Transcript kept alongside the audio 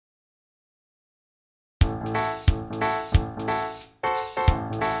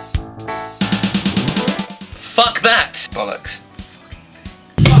Fuck that! Bollocks.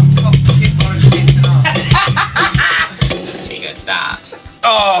 Good start.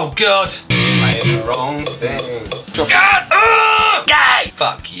 Oh god! Playing the wrong thing. God! Gay!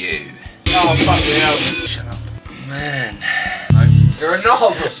 Fuck you. Oh fucking hell. Shut up. Man. No. You're a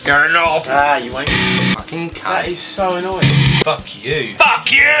knob. You're a knob. Ah, you ain't. Fucking cunt. That is so annoying. Fuck you.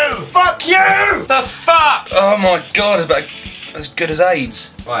 Fuck you! Fuck you! The fuck! Oh my god, it's about as good as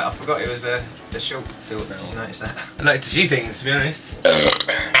AIDS. Right, I forgot it was the short field. Did you notice that? I noticed a few things, to be honest.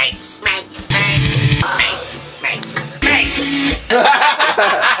 Mates, mates, mates, mates, mates, mates,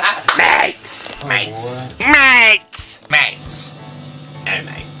 mates, mates, mates, mates, no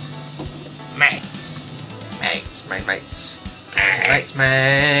mates, mates, mates, mates, mates, mates,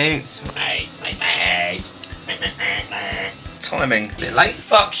 mates, mates, Timing. A bit late.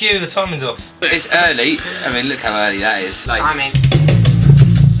 Fuck you, the timing's off. It's early. I mean, look how early that is. Late. Timing.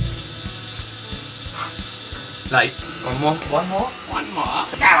 Late. One more. one more. One more.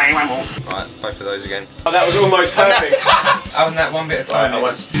 Right, both of those again. Oh, that was almost perfect. Other than that one bit of timing.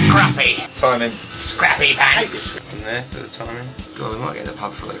 Scruffy, Timing. scrappy pants. From there for the timing. God, we might get the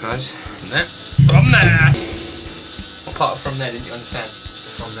pub before they close. From there. From there! What part of from there didn't you understand?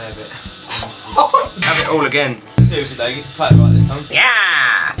 The from there bit. Have it all again. Seriously though, you get to play it right this time.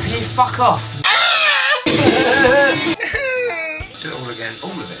 Yeah. Can you fuck off? Do it all again.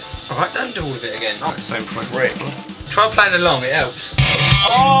 All of it. Alright, don't do all of it again. Not at the same point, Rick. Try playing along, it helps.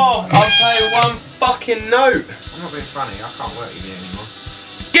 Oh, I'm playing one fucking note. I'm not being funny, I can't work with you anymore.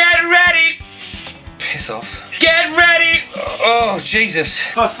 Get ready! Piss off. Get ready! Oh,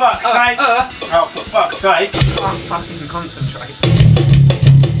 Jesus. For fuck's sake! Oh, for fuck's sake! I can't fucking concentrate.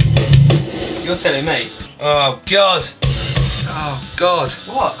 You're telling me? Oh, God. Oh, God.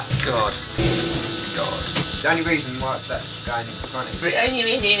 What? God. God. The only reason why that's going in front of you.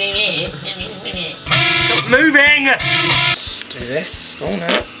 Stop moving! Do this. Oh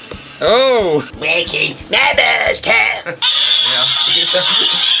no. Oh! Making numbers count. Yeah.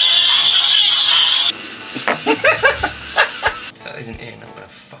 If that isn't in, I'm gonna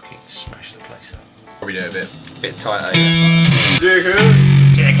fucking smash the place up. Probably do a bit tighter.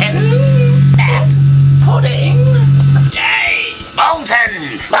 Chicken. That's pudding. Yay.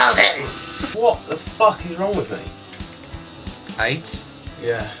 Bolton. Bolton. What the fuck is wrong with me? AIDS?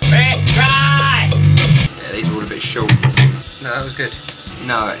 Yeah. Retry. Yeah, these are all a bit short. No, that was good.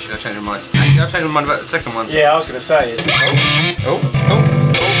 No, actually, I changed my mind. Actually, I've changed my mind about the second one. Yeah, I was gonna say it.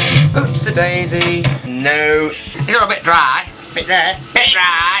 Oops a daisy. No. It's got a bit dry. Bit dry. Bit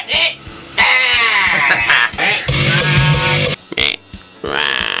dry.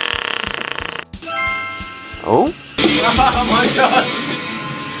 Oh? Oh my god!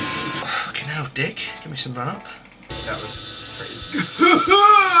 Fucking hell, Dick. Give me some run up. That was pretty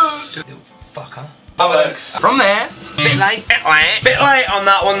Little fucker. Bollocks. From there. Bit late. Bit late on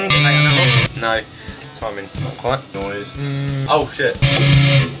that one. No. Timing. Not quite. Noise. Oh shit.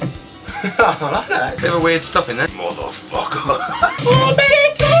 I like that. Bit of a weird stop in there. Motherfucker.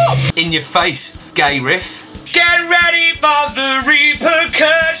 In your face, gay riff. Get ready for the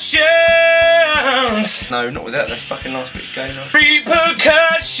repercussions. No, not without the fucking last bit going on.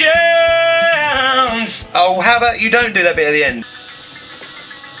 Repercussions. Oh, how about you don't do that bit at the end?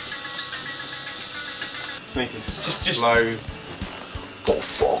 Just need to just slow. Oh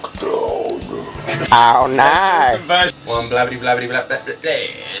fuck no. Oh no. Some version. One blabbity blabbity blab blab blab.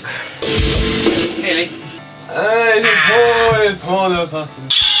 Nearly. Hey, pour the fucking.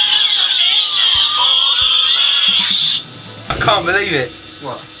 I can't believe it.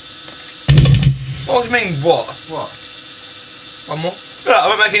 What? What do you mean, what? What? One more? I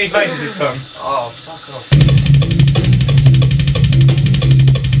won't make any faces this time. Oh, fuck off.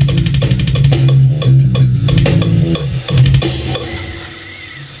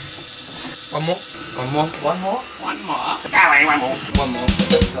 One more? One more? One more? One more. Go away, one more. One more.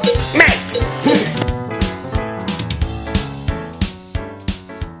 Mates.